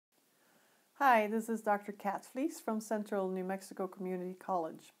Hi, this is Dr. Kat from Central New Mexico Community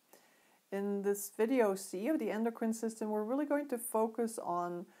College. In this video C of the endocrine system, we're really going to focus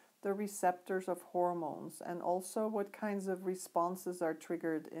on the receptors of hormones and also what kinds of responses are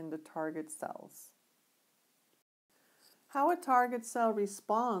triggered in the target cells. How a target cell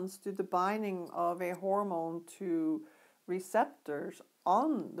responds to the binding of a hormone to receptors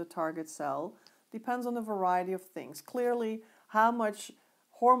on the target cell depends on a variety of things. Clearly, how much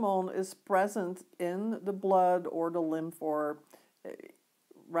hormone is present in the blood or the lymph or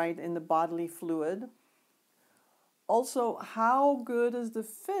right in the bodily fluid. Also, how good is the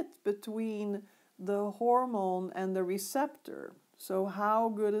fit between the hormone and the receptor? So how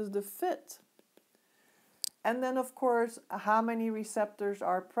good is the fit? And then, of course, how many receptors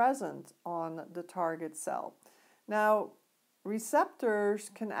are present on the target cell? Now, receptors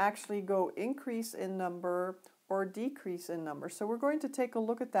can actually go increase in number or decrease in number. So we're going to take a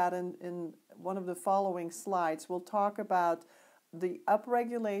look at that in one of the following slides. We'll talk about the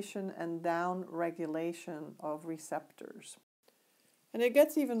upregulation and downregulation of receptors. And it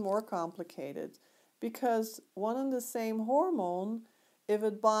gets even more complicated because one and the same hormone, if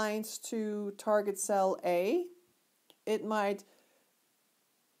it binds to target cell A, it might,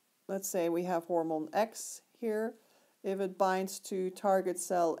 let's say we have hormone X here, if it binds to target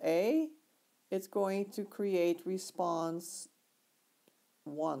cell A, it's going to create response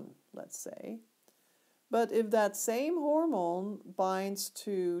 1, let's say. But if that same hormone binds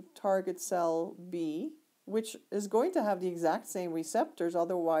to target cell B, which is going to have the exact same receptors,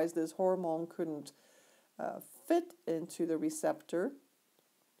 otherwise this hormone couldn't fit into the receptor,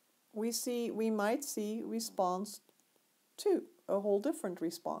 we might see response 2, a whole different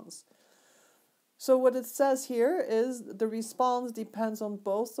response. So what it says here is the response depends on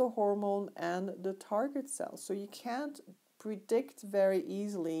both the hormone and the target cell. So you can't predict very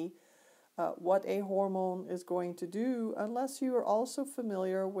easily what a hormone is going to do unless you are also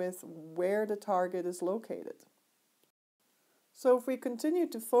familiar with where the target is located. So if we continue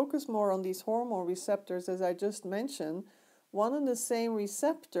to focus more on these hormone receptors, as I just mentioned, one and the same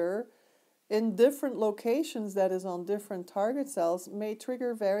receptor in different locations, that is on different target cells, may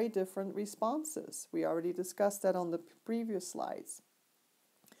trigger very different responses. We already discussed that on the previous slides.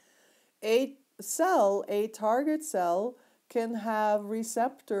 A target cell, can have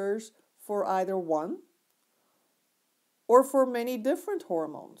receptors for either one or for many different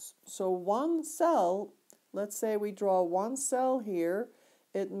hormones. So one cell, let's say we draw one cell here,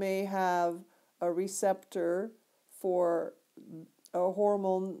 it may have a receptor for a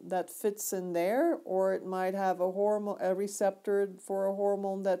hormone that fits in there, or it might have a receptor for a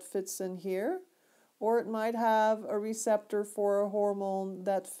hormone that fits in here, or it might have a receptor for a hormone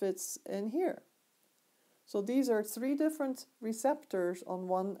that fits in here. So these are 3 different receptors on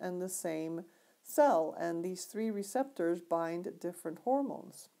one and the same cell, and these 3 receptors bind different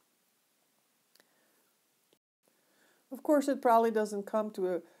hormones. Of course, it probably doesn't come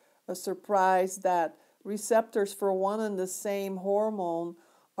to a surprise that receptors for one and the same hormone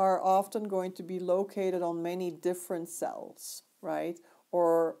are often going to be located on many different cells, right?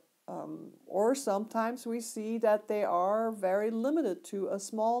 Or sometimes we see that they are very limited to a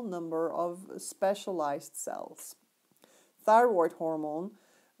small number of specialized cells. Thyroid hormone,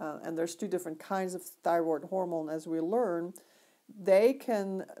 and there's 2 different kinds of thyroid hormone as we learn,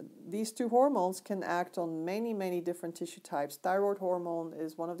 these 2 hormones can act on many different tissue types. Thyroid hormone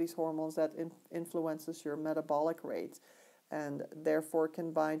is one of these hormones that influences your metabolic rate and therefore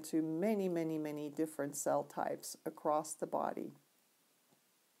can bind to many different cell types across the body.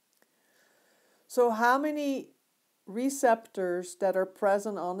 So how many receptors that are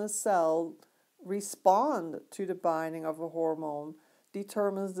present on a cell respond to the binding of a hormone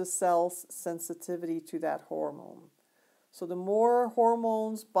determines the cell's sensitivity to that hormone. So the more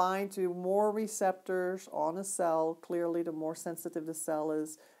hormones bind to more receptors on a cell, clearly the more sensitive the cell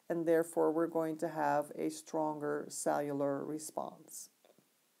is, and therefore we're going to have a stronger cellular response.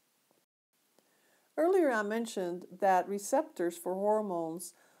 Earlier I mentioned that receptors for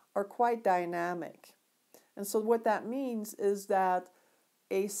hormones are quite dynamic. And so what that means is that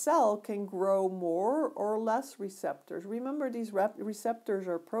a cell can grow more or less receptors. Remember, these receptors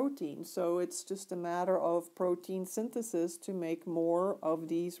are proteins, so it's just a matter of protein synthesis to make more of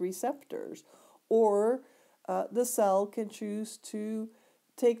these receptors. Or the cell can choose to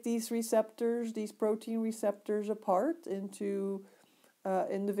take these receptors, these protein receptors, apart into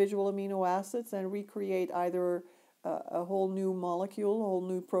individual amino acids and recreate either a whole new molecule, a whole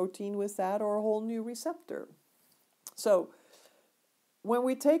new protein with that, or a whole new receptor. So when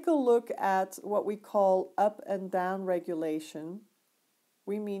we take a look at what we call up and down regulation,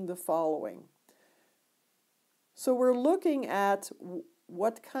 we mean the following. So we're looking at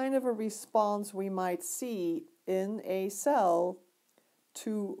what kind of a response we might see in a cell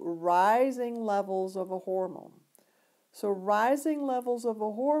to rising levels of a hormone. So rising levels of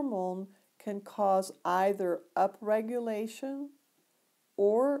a hormone can cause either upregulation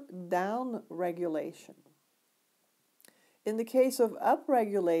or downregulation. In the case of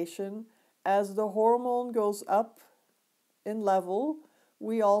upregulation, as the hormone goes up in level,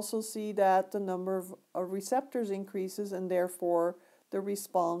 we also see that the number of receptors increases, and therefore the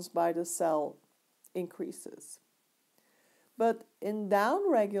response by the cell increases. But in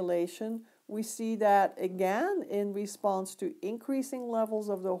downregulation, we see that again in response to increasing levels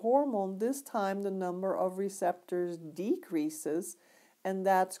of the hormone, this time the number of receptors decreases, and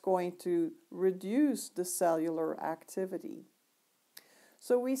that's going to reduce the cellular activity.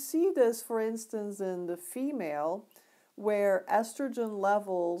 So we see this, for instance, in the female, where estrogen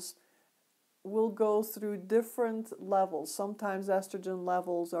levels will go through different levels. Sometimes estrogen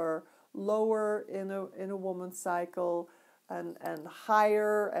levels are lower in a woman's cycle, and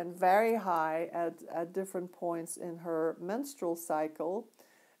higher and very high at different points in her menstrual cycle.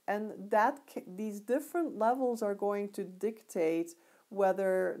 And these different levels are going to dictate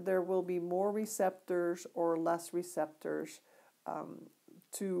whether there will be more receptors or less receptors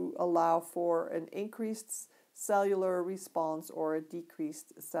to allow for an increased cellular response or a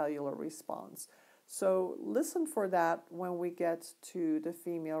decreased cellular response. So listen for that when we get to the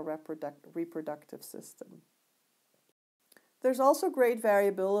female reproductive system. There's also great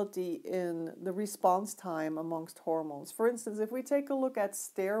variability in the response time amongst hormones. For instance, if we take a look at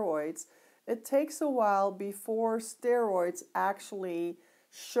steroids, it takes a while before steroids actually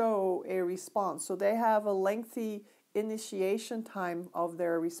show a response. So they have a lengthy initiation time of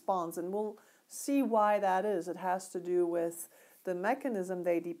their response, and we'll see why that is. It has to do with the mechanism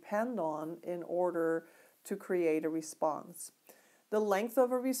they depend on in order to create a response. The length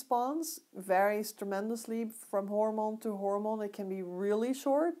of a response varies tremendously from hormone to hormone. It can be really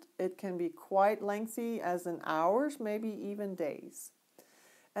short. It can be quite lengthy, as in hours, maybe even days.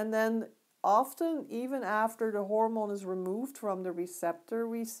 And then often, even after the hormone is removed from the receptor,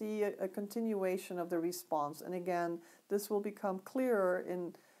 we see a continuation of the response. And again, this will become clearer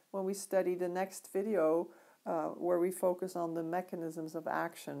when we study the next video, where we focus on the mechanisms of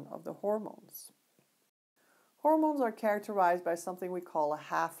action of the hormones. Hormones are characterized by something we call a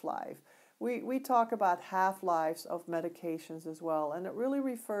half-life. We talk about half-lives of medications as well, and it really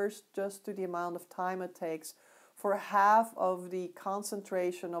refers just to the amount of time it takes for half of the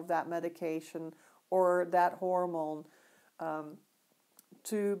concentration of that medication or that hormone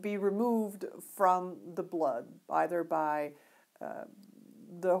to be removed from the blood, either by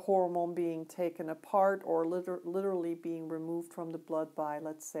the hormone being taken apart or literally being removed from the blood by,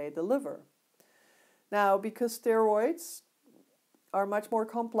 let's say, the liver. Now, because steroids are much more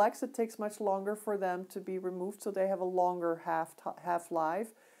complex, it takes much longer for them to be removed, so they have a longer half-life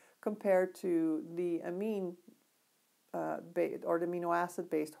compared to the amino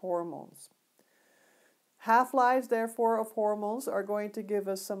acid-based hormones. Half-lives, therefore, of hormones are going to give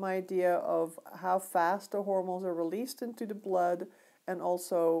us some idea of how fast the hormones are released into the blood, and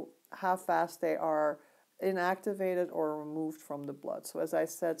also how fast they are inactivated or removed from the blood. So as I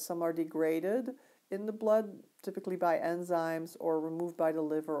said, some are degraded in the blood, typically by enzymes, or removed by the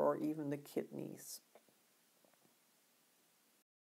liver or even the kidneys.